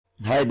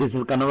Hi, this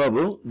is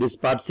Kannababu. This is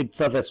part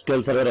 6 of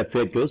SQL-Server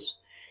FAQs.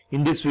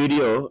 In this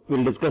video, we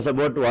will discuss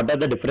about what are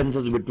the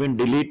differences between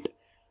delete,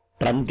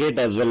 truncate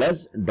as well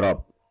as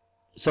drop.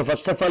 So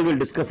first of all, we will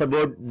discuss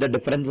about the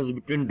differences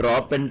between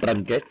drop and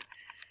truncate.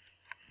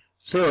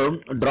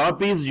 So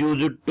drop is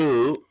used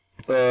to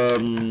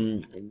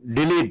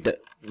delete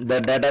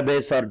the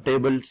database or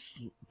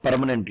tables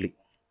permanently.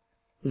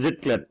 Is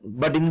it clear?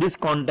 But in this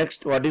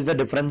context, what is the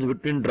difference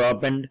between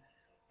drop and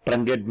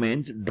truncate?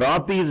 Means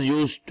drop is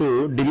used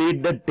to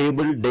delete the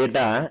table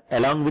data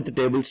along with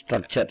table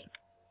structure,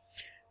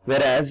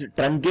 whereas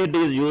truncate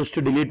is used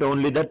to delete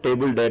only the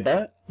table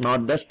data,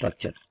 not the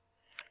structure.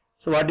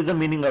 So what is the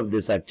meaning of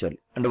this actually?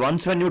 And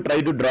once when you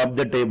try to drop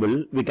the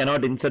table, we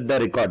cannot insert the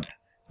record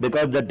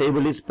because the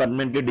table is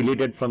permanently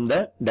deleted from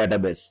the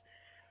database.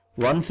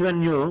 Once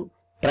when you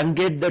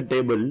truncate the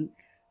table,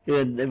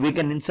 we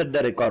can insert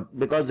the record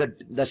because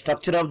the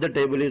structure of the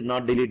table is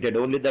not deleted,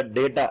 only the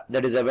data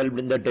that is available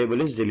in the table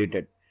is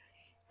deleted.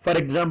 For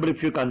example,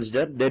 if you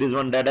consider there is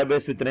one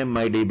database with name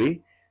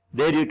MyDB,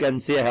 there you can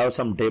see I have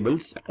some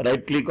tables.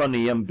 Right click on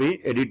EMP,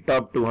 edit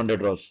top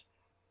 200 rows.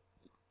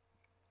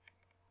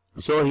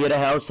 So here I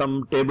have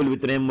some table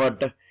with name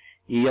what?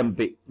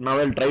 EMP. Now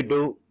I will try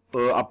to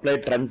apply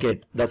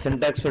truncate. The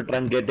syntax for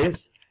truncate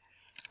is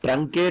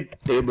truncate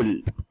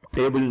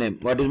table name.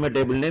 What is my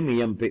table name?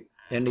 EMP.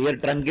 And here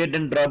truncate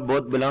and drop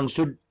both belongs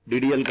to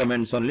DDL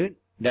commands only,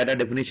 data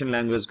definition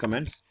language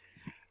commands.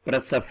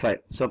 Press F5.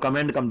 So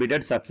command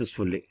completed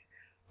successfully.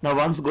 Now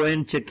once go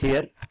and check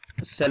here,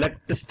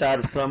 select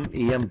star from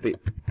EMP.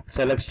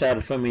 Select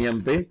star from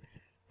EMP.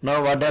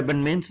 Now what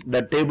happened means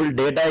the table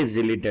data is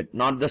deleted,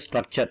 not the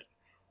structure.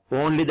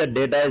 Only the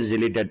data is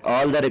deleted.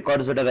 All the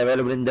records that are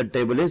available in the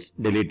table is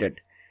deleted.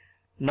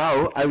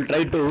 Now I will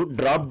try to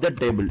drop the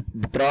table.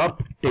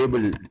 Drop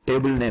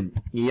table name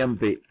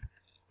EMP.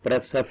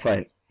 Press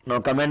F5. Now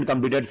command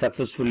completed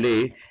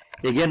successfully.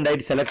 Again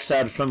write select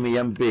star from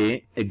EMP,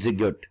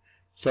 execute.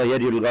 So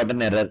here you will got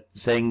an error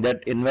saying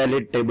that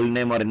invalid table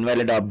name or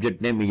invalid object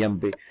name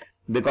EMP,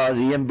 because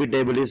EMP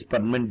table is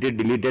permanently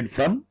deleted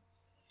from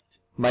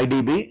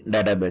MyDB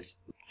database.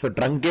 So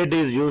truncate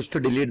is used to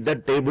delete the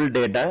table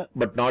data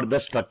but not the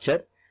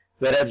structure,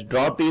 whereas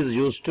drop is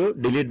used to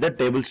delete the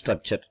table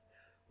structure.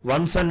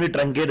 Once when we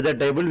truncate the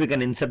table, we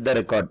can insert the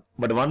record,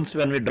 but once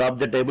when we drop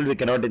the table, we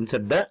cannot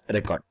insert the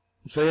record.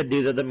 So here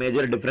these are the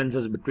major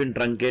differences between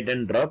truncate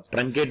and drop.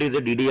 Truncate is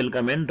a DDL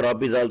command,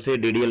 drop is also a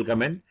DDL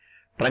command.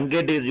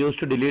 Truncate is used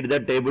to delete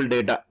the table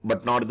data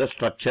but not the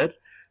structure.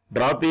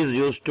 Drop is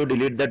used to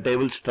delete the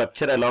table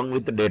structure along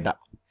with the data.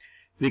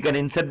 We can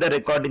insert the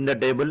record in the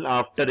table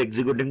after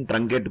executing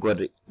truncate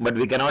query, but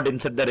we cannot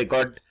insert the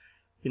record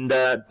in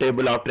the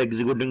table after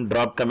executing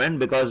drop command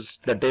because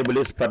the table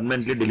is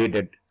permanently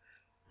deleted.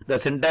 The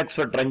syntax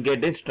for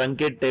truncate is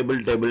truncate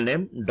table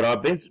name,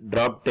 drop is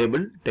drop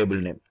table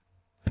name.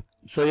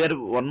 So here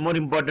one more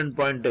important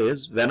point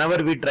is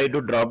whenever we try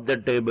to drop the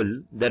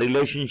table, the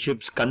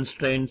relationships,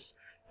 constraints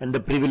and the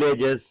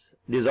privileges,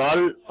 these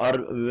all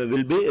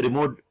will be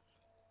removed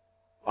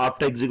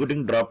after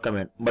executing drop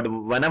command. But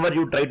whenever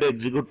you try to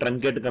execute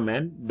truncate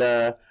command,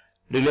 the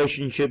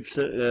relationships,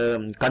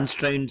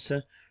 constraints,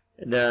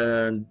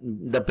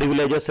 the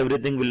privileges,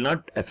 everything will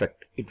not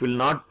affect. It will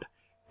not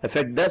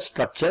affect the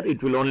structure,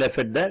 it will only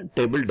affect the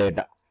table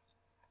data.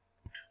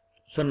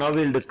 So now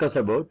we will discuss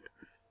about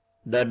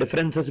the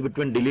differences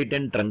between delete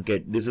and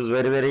truncate. This is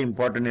very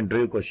important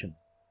interview question.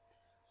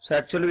 So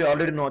actually we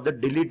already know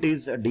that delete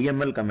is a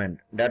DML command,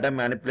 data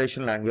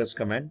manipulation language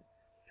command.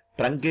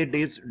 Truncate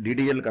is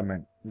DDL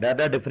command,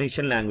 data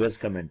definition language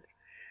command.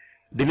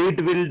 Delete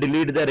will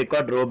delete the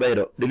record row by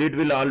row. Delete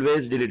will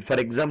always delete. For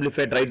example, if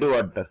I try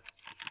to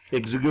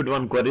execute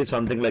one query,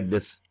 something like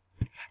this.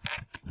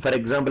 For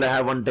example, I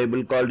have one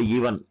table called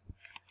E1.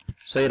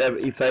 So here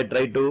if I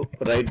try to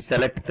write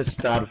select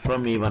star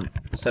from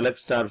E1, select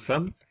star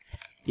from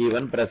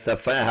E1, press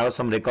F5, I have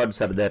some records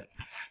are there.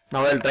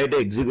 Now I will try to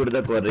execute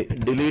the query,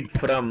 delete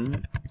from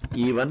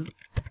E1,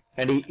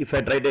 and if I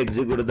try to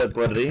execute the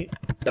query,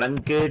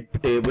 truncate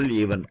table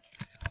E1.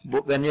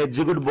 When you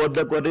execute both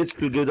the queries,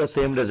 it will give the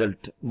same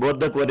result.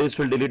 Both the queries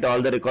will delete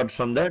all the records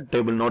from the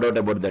table, no doubt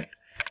about that.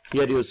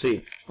 Here you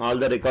see, all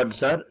the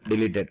records are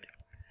deleted.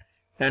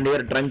 And here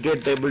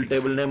truncate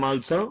table name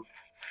also,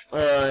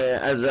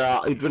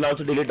 it will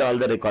also delete all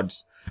the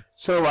records.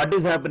 So what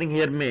is happening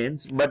here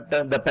means, but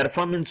the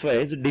performance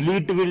wise,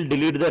 delete will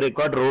delete the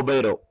record row by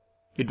row.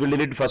 It will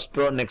delete first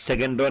row, next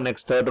second row,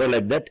 next third row,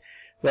 like that.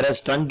 Whereas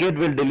truncate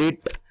will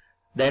delete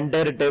the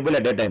entire table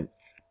at a time.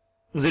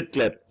 Is it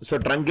clear? So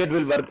truncate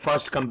will work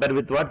fast compared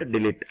with what?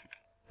 Delete.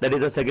 That is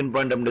the second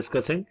point I am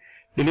discussing.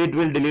 Delete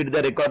will delete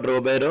the record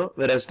row by row,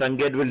 whereas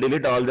truncate will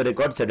delete all the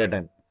records at a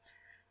time.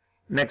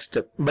 Next,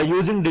 by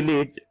using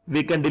delete,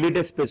 we can delete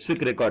a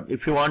specific record.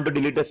 If you want to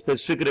delete a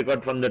specific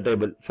record from the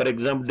table, for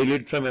example,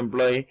 delete from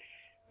employee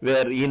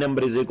where E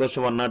number is equals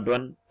to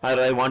 101, or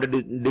I want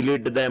to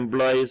delete the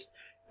employees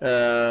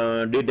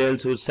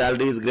details whose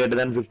salary is greater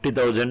than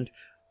 50,000,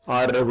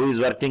 or who is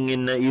working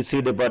in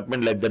EC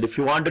department, like that. If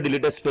you want to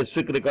delete a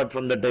specific record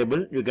from the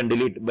table, you can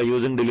delete by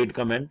using delete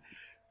command.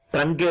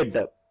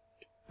 Truncate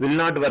will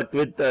not work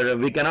with,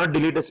 we cannot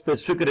delete a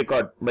specific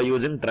record by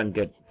using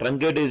truncate.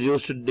 Truncate is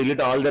used to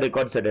delete all the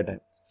records at a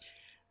time.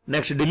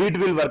 Next, delete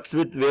will works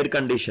with where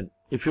condition.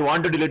 If you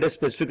want to delete a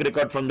specific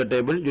record from the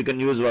table, you can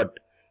use what?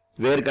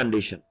 Where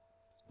condition.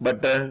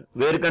 But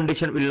where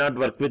condition will not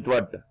work with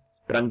what?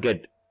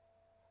 Truncate.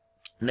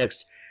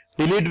 Next,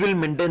 delete will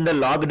maintain the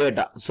log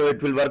data, so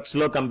it will work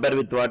slow compared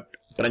with what?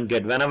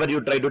 Truncate. Whenever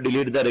you try to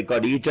delete the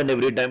record, each and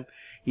every time,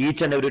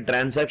 each and every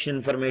transaction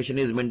information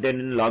is maintained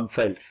in log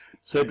file,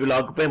 so it will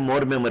occupy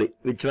more memory.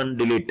 Which one?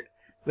 Delete.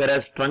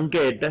 Whereas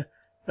truncate,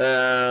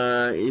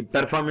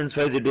 performance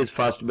wise it is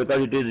fast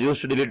because it is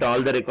used to delete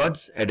all the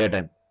records at a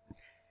time.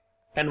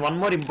 And one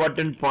more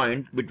important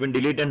point between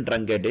delete and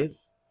truncate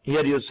is,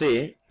 here you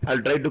say,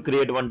 I'll try to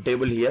create one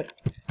table here.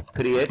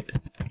 Create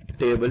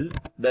table.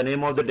 The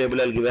name of the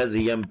table I'll give as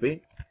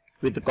EMP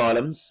with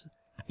columns,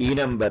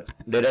 enumber,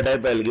 data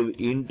type I'll give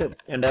int,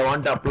 and I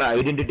want to apply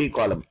identity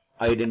column.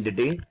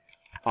 Identity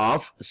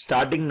of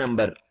starting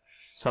number,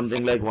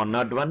 something like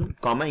 101,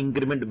 comma,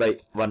 increment by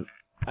 1.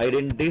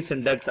 Identity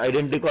syntax,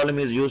 identity column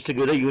is used to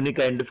give the unique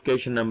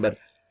identification number,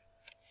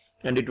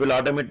 and it will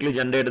automatically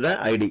generate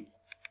the ID.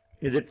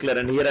 Is it clear?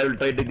 And here I will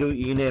try to give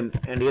ename,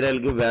 and here I will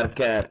give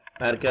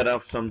varchar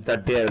of some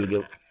 30 I will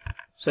give.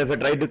 So if I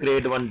try to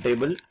create one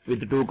table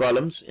with two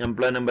columns,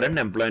 employee number and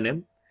employee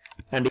name,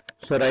 and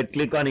so right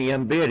click on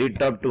EMP, edit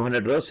top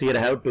 200 rows, here I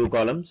have two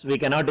columns. We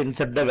cannot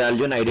insert the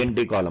value in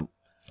identity column,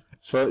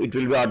 so it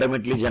will be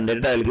automatically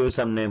generated. I will give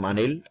some name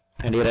Anil,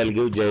 and here I will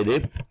give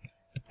Jaydeep,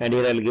 and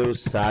here I will give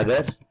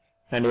Sagar,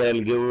 and here I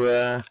will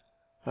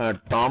give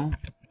Tom,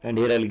 and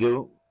here I will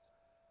give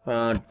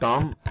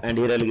Tom, and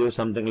here I will give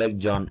something like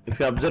John.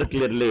 If you observe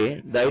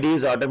clearly, the ID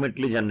is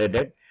automatically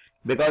generated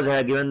because I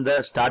have given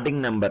the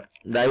starting number.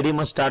 The ID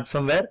must start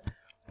from where?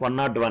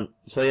 101.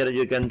 So here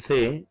you can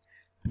say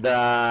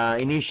the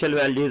initial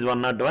value is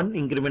 101,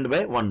 increment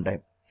by 1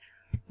 time.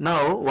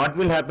 Now what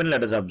will happen?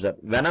 Let us observe.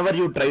 Whenever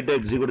you try to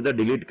execute the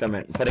delete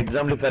command, for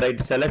example, if I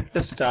write select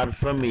star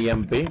from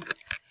EMP,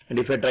 and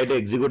if I try to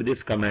execute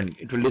this command,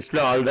 it will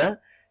display all the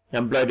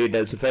employee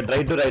details. If I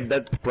try to write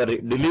the query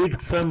delete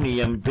from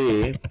EMP,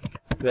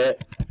 where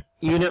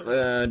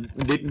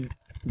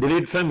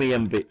delete from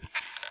EMP,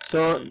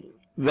 so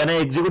when I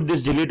execute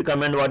this delete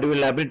command, what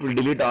will happen? It will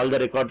delete all the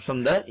records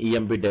from the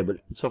EMP table.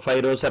 So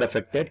 5 rows are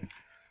affected.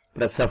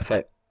 Press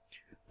F5.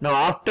 Now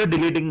after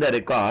deleting the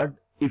record,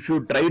 if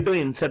you try to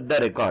insert the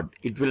record,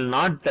 it will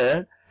not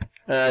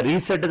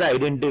reset the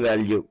identity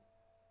value.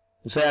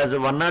 So as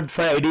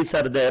 105 IDs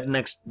are there,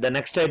 the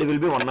next ID will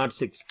be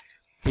 106.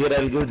 Here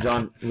I will give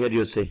John, here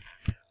you say.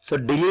 So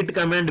delete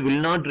command will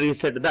not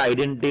reset the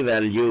identity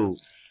value.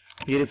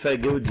 Here if I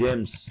give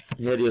James,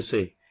 here you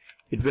say,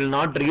 it will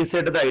not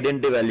reset the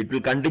identity value, it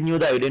will continue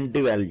the identity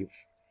value.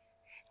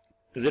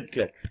 Is it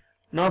clear?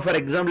 Now for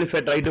example, if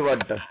I try to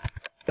what?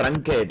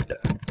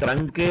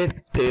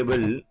 Truncate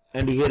table,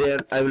 and here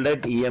I will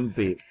write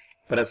EMP,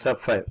 press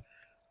F5.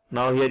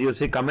 Now here you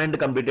see command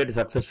completed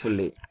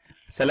successfully.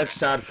 Select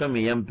star from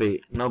EMP.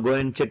 Now go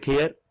and check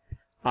here.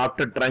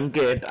 After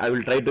truncate, I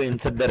will try to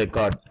insert the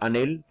record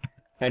Anil,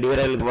 and here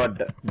I will what?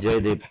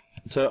 Jaydeep.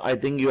 So I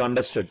think you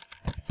understood.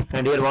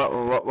 And here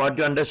what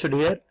you understood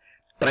here?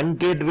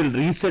 Truncate will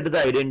reset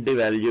the identity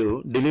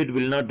value. Delete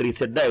will not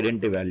reset the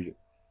identity value.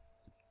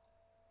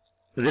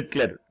 Is it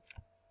clear?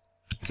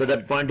 So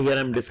that point here I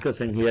am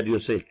discussing. Here you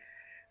say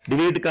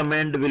delete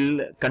command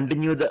will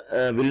continue the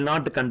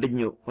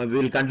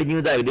will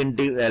continue the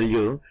identity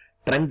value.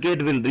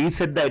 Truncate will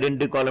reset the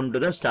identity column to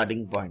the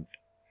starting point.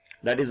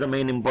 That is the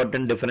main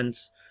important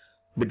difference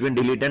between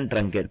delete and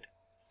truncate.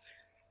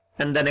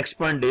 And the next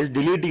point is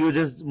delete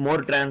uses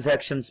more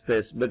transaction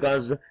space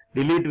because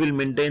delete will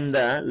maintain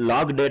the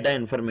log data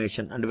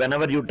information, and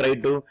whenever you try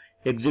to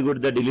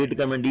execute the delete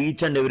command,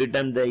 each and every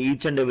time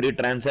each and every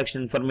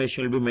transaction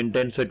information will be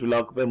maintained, so it will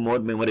occupy more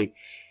memory.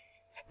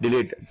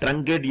 Delete.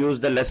 Truncate use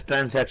the less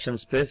transaction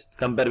space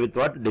compared with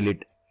what?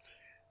 Delete.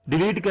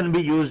 Delete can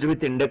be used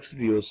with index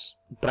views.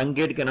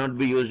 Truncate cannot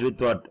be used with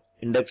what?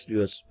 Index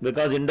views,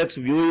 because index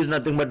view is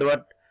nothing but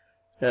what?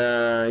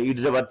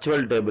 It's a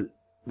virtual table.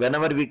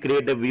 Whenever we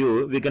create a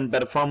view, we can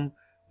perform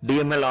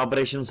DML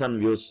operations on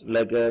views,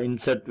 like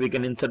insert. We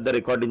can insert the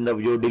record in the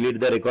view, delete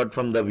the record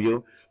from the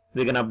view.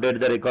 We can update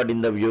the record in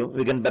the view.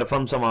 We can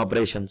perform some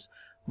operations.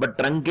 But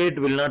truncate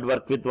will not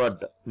work with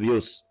what?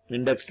 Views,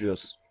 indexed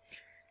views.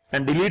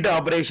 And delete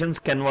operations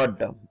can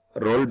what?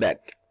 Roll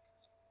back.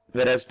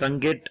 Whereas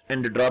truncate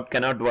and drop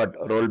cannot what?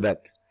 Roll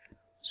back.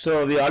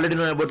 So we already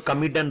know about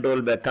commit and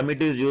rollback.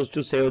 Commit is used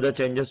to save the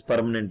changes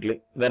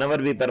permanently. Whenever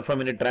we perform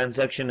any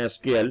transaction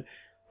SQL,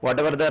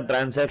 whatever the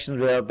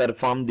transactions we have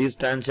performed, these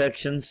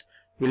transactions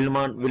will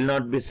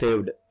not be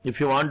saved.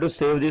 If you want to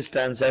save these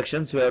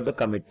transactions, we have to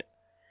commit.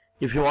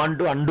 If you want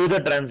to undo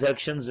the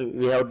transactions,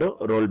 we have to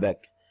roll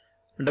back.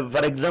 And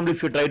for example,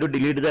 if you try to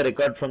delete the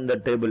record from the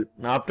table,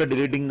 after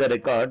deleting the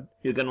record,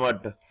 you can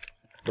what?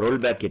 Roll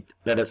back it.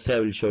 Let us say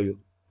I will show you.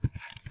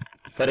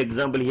 For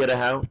example, here I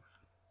have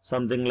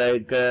something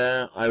like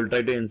I will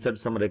try to insert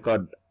some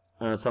record.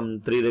 Some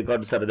 3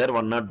 records are there,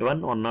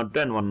 101, 102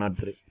 and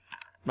 103.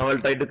 Now I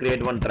will try to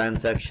create one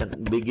transaction.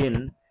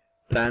 Begin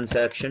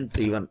transaction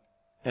T1.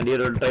 And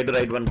here I will try to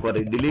write one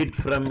query. Delete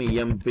from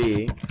EMP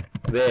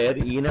where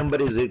E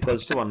number is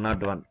equals to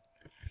 101.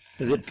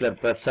 Is it clear?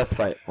 Press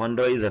F5. One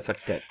row is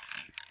affected.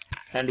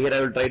 And here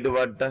I will try to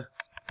what?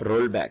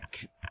 Roll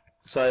back.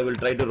 So I will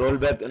try to roll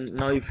back. And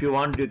now if you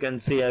want, you can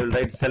see I will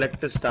write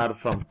select star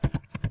from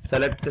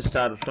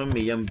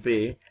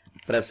EMP.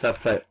 Press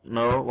F5.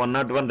 Now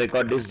 101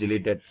 record is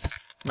deleted.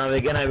 Now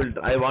again I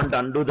want to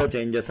undo the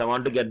changes. I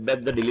want to get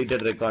back the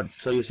deleted record.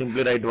 So you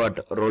simply write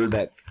what?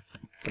 Rollback.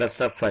 Press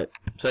F5.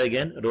 So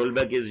again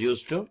rollback is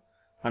used to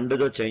undo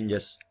the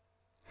changes.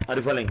 Are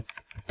you following?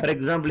 For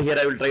example, here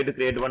I will try to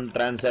create one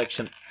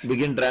transaction.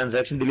 Begin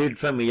transaction, delete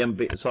from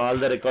EMP. So all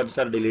the records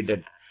are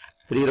deleted.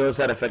 3 rows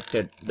are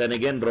affected. Then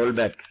again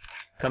rollback.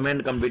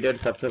 Command completed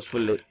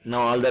successfully.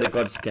 Now all the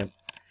records came.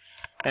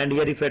 And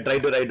here if I try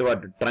to write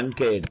what?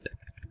 Truncate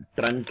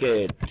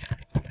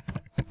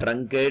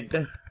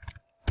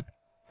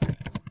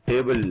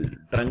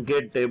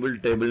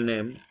table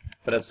name.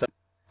 Press.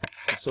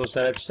 So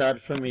select start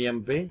from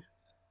EMP.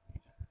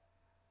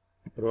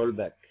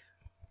 Rollback.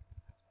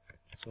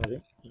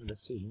 Sorry,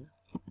 let's see here.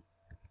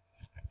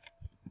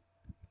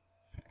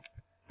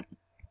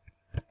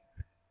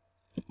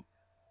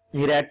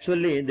 Here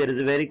actually there is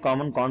a very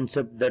common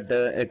concept that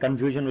a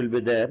confusion will be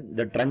there.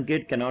 The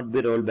truncate cannot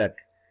be rollback.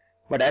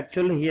 But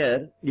actually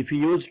here, if you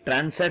use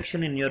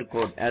transaction in your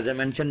code, as I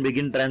mentioned,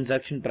 begin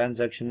transaction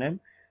name,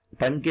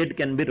 truncate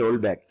can be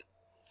rolled back.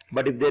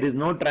 But if there is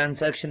no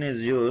transaction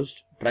is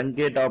used,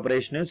 truncate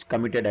operation is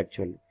committed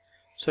actually.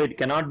 So it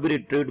cannot be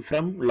retrieved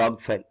from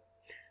log file.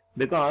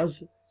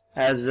 Because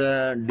as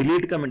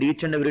delete command,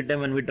 each and every time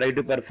when we try to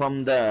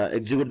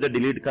execute the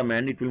delete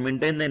command, it will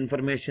maintain the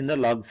information in the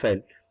log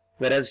file.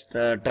 Whereas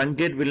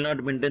truncate will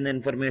not maintain the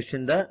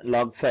information in the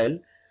log file.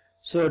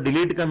 So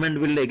delete command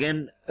will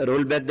again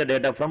roll back the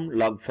data from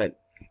log file.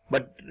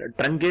 But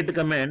truncate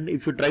command,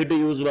 if you try to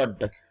use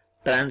what?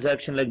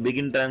 Transaction like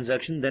begin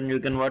transaction, then you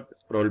can what?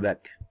 Roll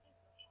back.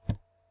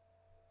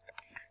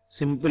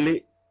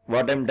 Simply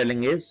what I am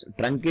telling is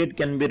truncate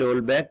can be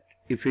rolled back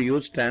if you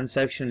use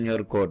transaction in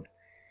your code.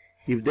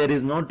 If there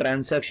is no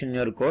transaction in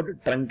your code,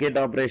 truncate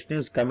operation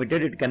is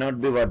committed. It cannot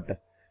be what?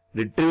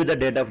 Retrieve the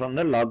data from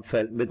the log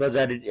file, because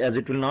as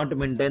it will not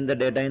maintain the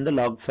data in the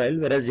log file,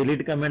 whereas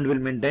delete command will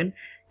maintain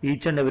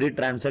each and every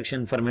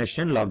transaction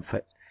information in log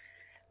file.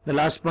 The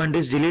last point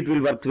is delete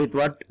will work with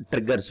what?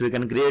 Triggers. We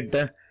can create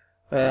a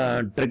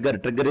trigger.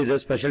 Trigger is a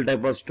special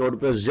type of stored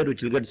procedure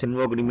which will get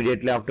invoked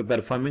immediately after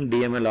performing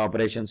DML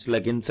operations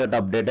like insert,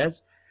 update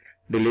as,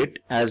 delete.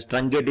 As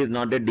truncate is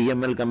not a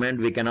DML command,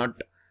 we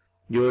cannot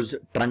use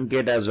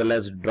truncate as well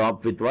as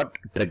drop with what?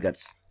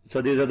 Triggers.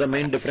 So these are the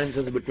main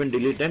differences between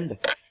delete and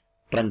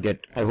truncate.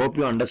 I hope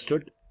you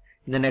understood.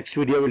 In the next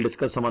video, we'll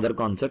discuss some other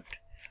concept.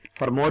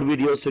 For more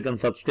videos, you can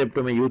subscribe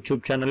to my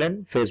YouTube channel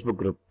and Facebook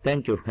group.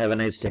 Thank you. Have a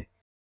nice day.